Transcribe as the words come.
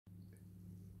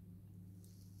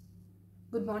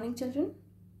Good morning, children.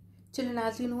 Children,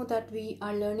 as you know that we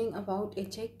are learning about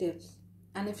adjectives.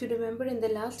 And if you remember in the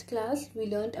last class, we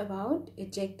learned about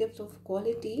adjectives of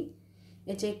quality,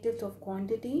 adjectives of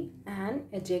quantity,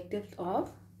 and adjectives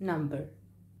of number.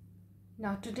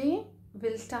 Now today,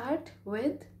 we'll start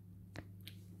with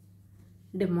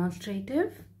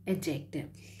demonstrative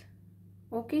adjectives.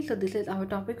 Okay, so this is our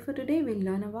topic for today. We'll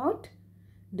learn about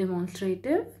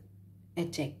demonstrative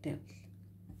adjectives.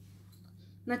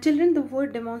 Now children, the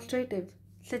word demonstrative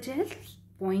suggests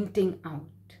pointing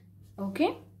out.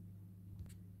 Okay?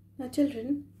 Now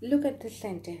children, look at this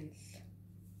sentence.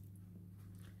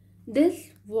 This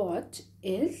watch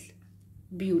is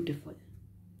beautiful.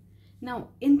 Now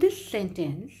in this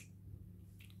sentence,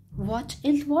 watch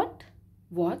is what?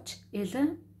 Watch is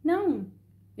a noun.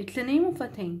 It's the name of a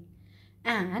thing.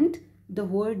 And the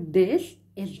word this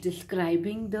is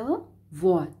describing the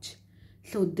watch.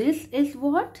 So this is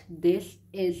what? This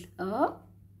is a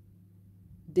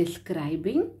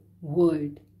describing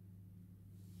word.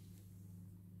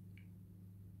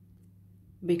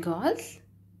 Because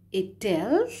it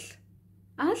tells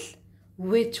us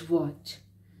which watch.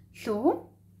 So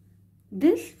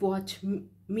this watch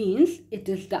means it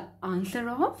is the answer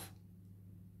of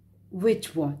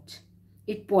which watch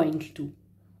it points to.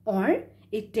 Or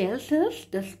it tells us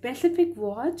the specific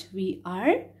watch we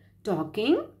are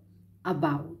talking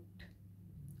about.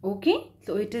 Okay,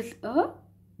 so it is a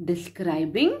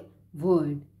describing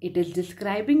word. It is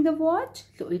describing the watch,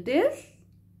 so it is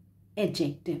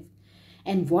adjective.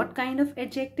 And what kind of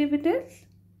adjective it is?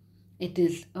 It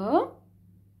is a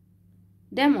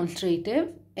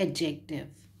demonstrative adjective.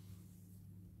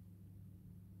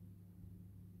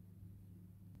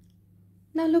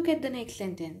 Now look at the next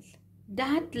sentence.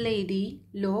 That lady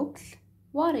looks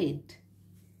worried.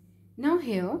 Now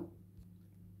here,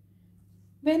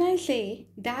 when I say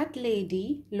that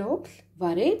lady looks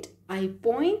worried, I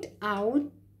point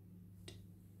out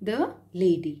the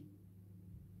lady.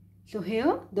 So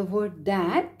here the word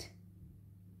that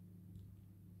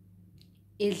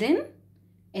is an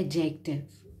adjective.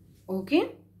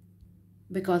 Okay?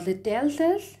 Because it tells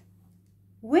us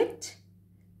which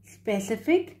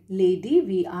specific lady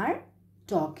we are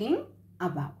talking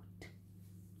about.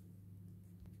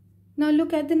 Now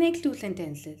look at the next two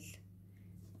sentences.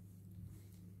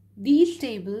 These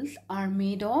tables are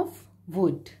made of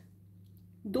wood.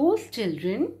 Those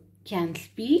children can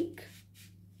speak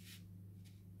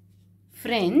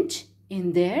French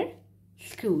in their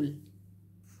school.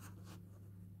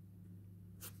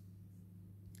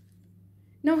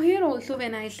 Now here also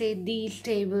when I say these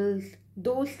tables,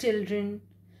 those children,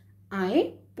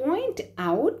 I point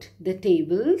out the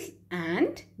tables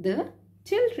and the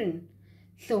children.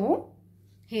 So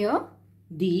here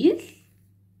these,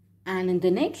 and in the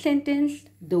next sentence,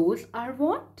 those are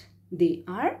what? They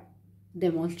are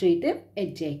demonstrative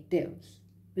adjectives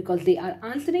because they are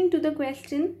answering to the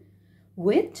question,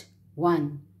 which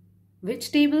one?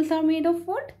 Which tables are made of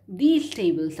wood? These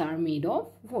tables are made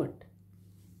of wood.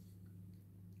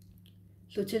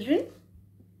 So children,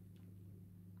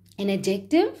 an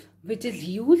adjective which is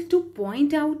used to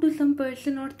point out to some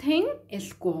person or thing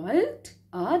is called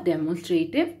a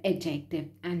demonstrative adjective.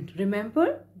 And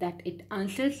remember that it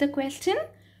answers the question,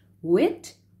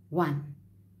 which one?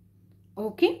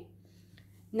 Okay?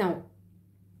 Now,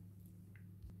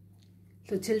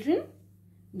 so children,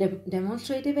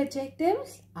 demonstrative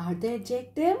adjectives are the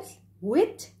adjectives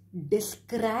which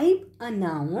describe a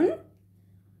noun.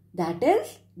 That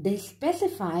is, they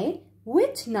specify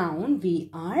which noun we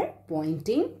are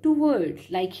pointing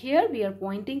towards. Like here, we are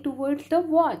pointing towards the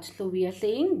watch. So we are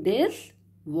saying this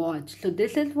watch. So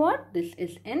this is what? This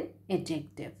is an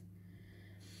adjective.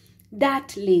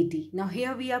 That lady. Now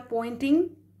here we are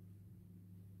pointing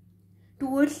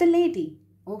towards the lady.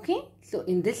 Okay. So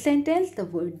in this sentence, the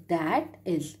word that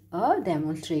is a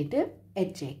demonstrative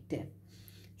adjective.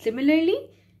 Similarly,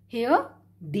 here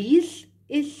these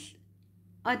is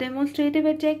a demonstrative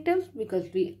adjective because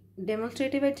we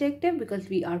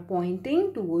are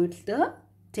pointing towards the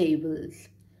tables.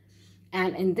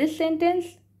 And in this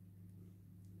sentence,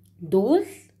 those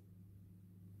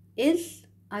is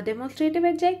a demonstrative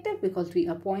adjective because we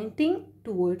are pointing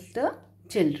towards the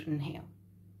children here.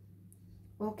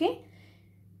 Okay?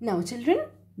 Now children,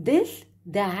 this,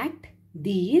 that,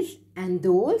 these and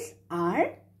those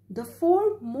are the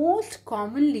four most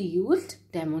commonly used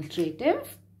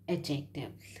demonstrative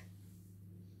adjectives.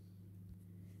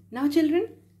 Now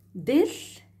children,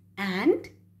 this and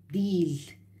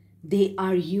these, they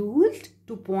are used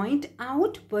to point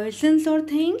out persons or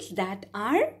things that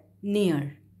are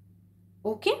near.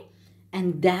 Okay?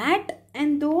 And that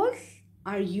and those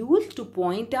are used to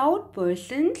point out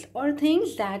persons or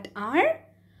things that are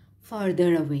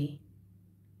further away,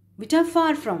 which are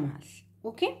far from us.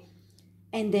 Okay?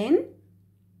 And then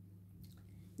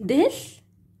this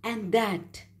and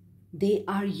that, they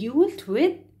are used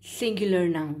with singular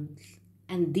nouns.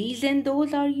 And these and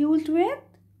those are used with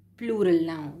plural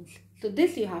nouns. So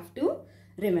this you have to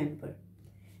remember.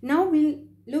 Now we'll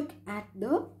look at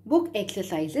the book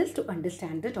exercises to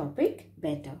understand the topic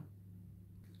better.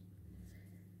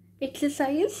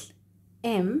 Exercise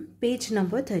M, page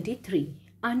number 33.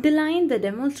 Underline the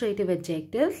demonstrative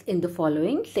adjectives in the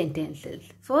following sentences.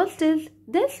 First is,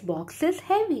 this box is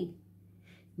heavy.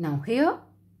 Now here,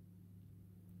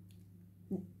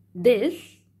 this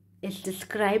is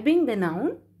describing the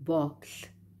noun box.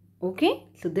 Okay,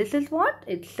 so this is what?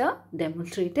 It's a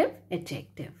demonstrative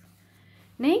adjective.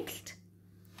 Next,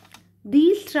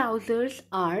 these trousers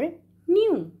are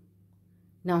new.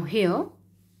 Now here,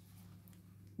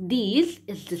 these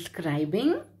is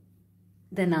describing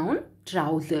the noun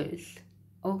trousers.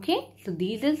 Okay, so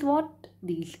these is what?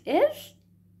 These is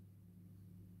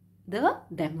the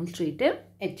demonstrative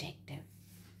adjective.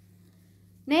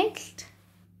 Next,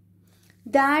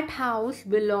 that house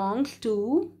belongs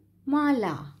to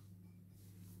Mala.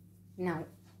 Now,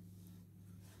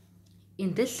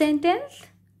 in this sentence,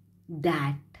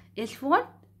 that is what?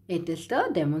 It is the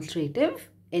demonstrative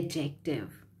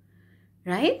adjective,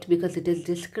 right? Because it is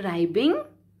describing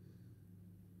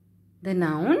the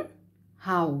noun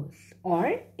house,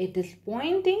 or it is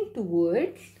pointing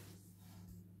towards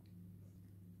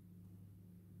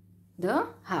the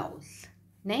house.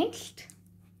 Next,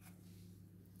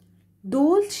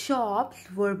 those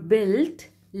shops were built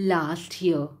last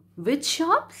year. Which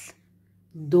shops?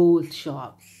 Those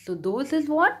shops. So those is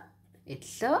what?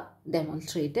 It's a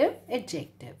demonstrative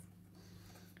adjective.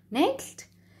 Next,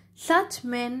 such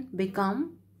men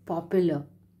become popular.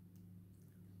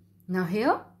 Now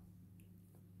here,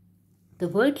 the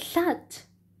word such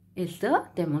is the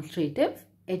demonstrative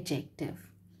adjective,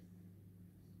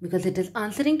 because it is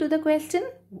answering to the question,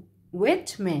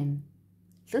 which men?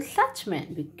 So such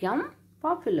men become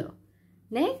popular.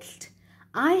 Next,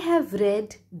 I have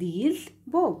read these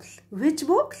books. Which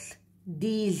books?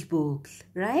 These books,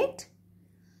 right?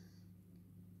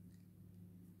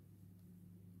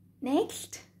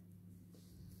 Next,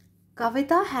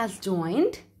 Kavita has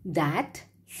joined that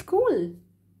school.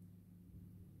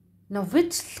 Now,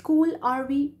 which school are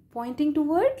we pointing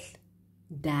towards?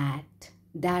 That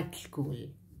school.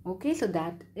 Okay, so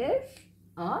that is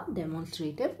a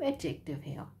demonstrative adjective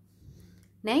here.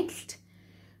 Next,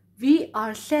 we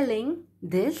are selling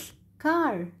this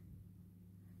car.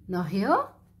 Now here,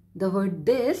 the word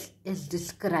this is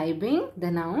describing the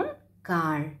noun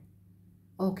car.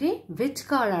 Okay, which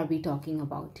car are we talking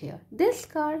about here? This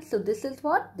car. So this is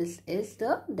what? This is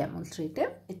the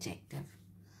demonstrative adjective.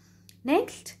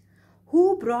 Next,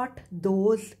 who brought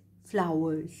those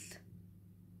flowers?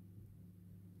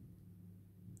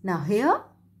 Now here,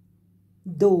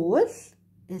 those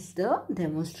is the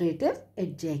demonstrative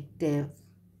adjective.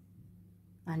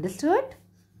 Understood?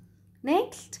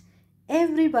 Next,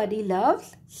 everybody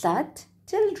loves such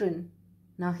children.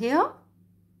 Now here,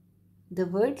 the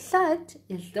word such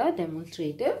is the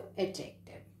demonstrative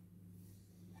adjective.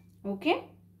 Okay?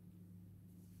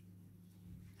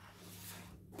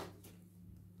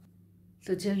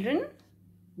 So children,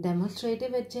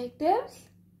 demonstrative adjectives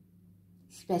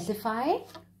specify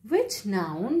which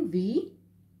noun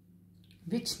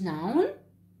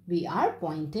we are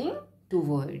pointing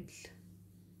towards.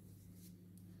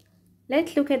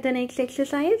 Let's look at the next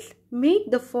exercise.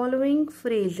 Make the following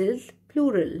phrases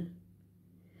plural.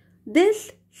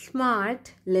 This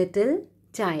smart little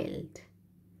child.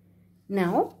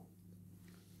 Now,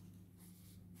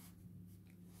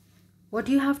 what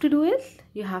you have to do is,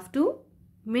 you have to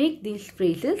make these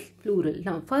phrases plural.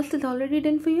 Now, first is already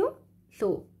done for you.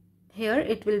 So, here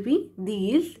it will be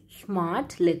these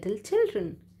smart little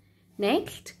children.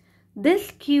 Next,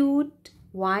 this cute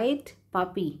white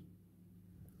puppy.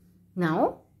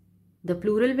 Now, the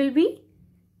plural will be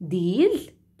these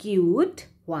cute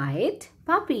white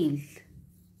puppies.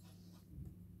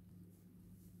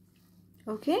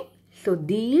 Okay, so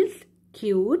these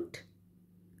cute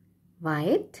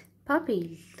white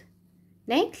puppies.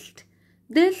 Next,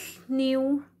 this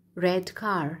new red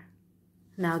car.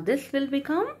 Now this will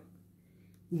become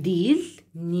these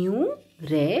new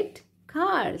red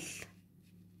cars.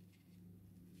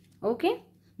 Okay,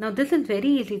 now this is very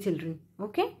easy, children.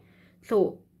 Okay,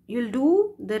 so you'll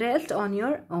do the rest on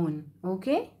your own.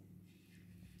 Okay,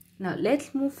 now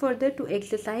let's move further to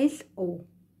exercise O.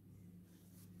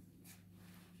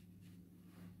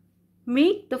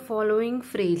 Make the following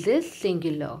phrases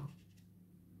singular.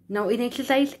 Now in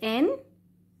exercise N,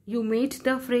 you made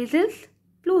the phrases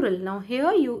plural. Now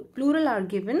here plural are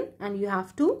given and you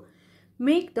have to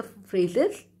make the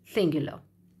phrases singular.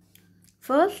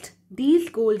 First, these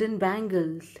golden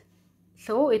bangles.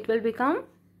 So it will become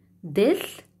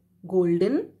this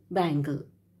golden bangle.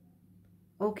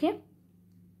 Okay.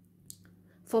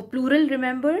 For plural,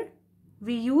 remember,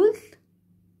 we use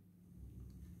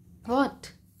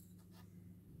what?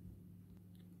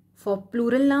 For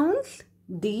plural nouns,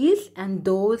 these and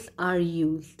those are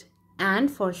used. And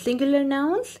for singular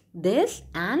nouns, this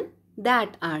and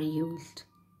that are used.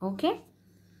 Okay.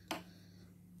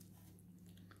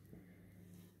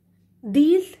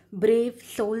 These brave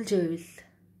soldiers.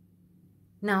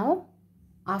 Now,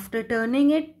 after turning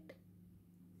it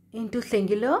into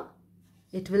singular,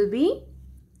 it will be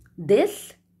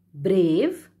this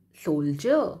brave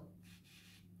soldier.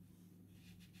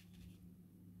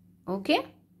 Okay.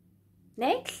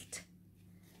 Next,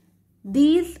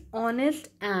 these honest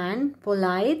and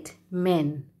polite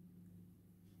men.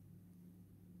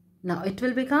 Now it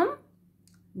will become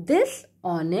this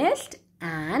honest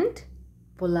and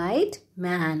polite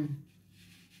man.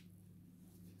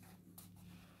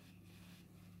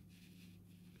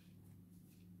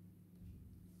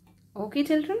 Okay,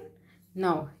 children.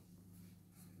 Now,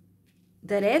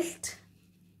 the rest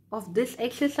of this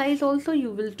exercise also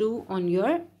you will do on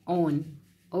your own.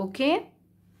 Okay?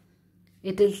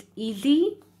 It is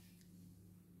easy.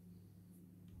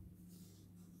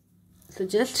 So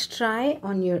just try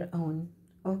on your own.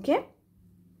 Okay?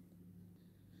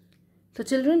 So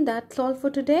children, that's all for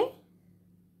today.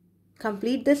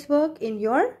 Complete this work in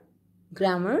your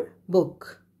grammar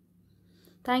book.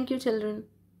 Thank you, children.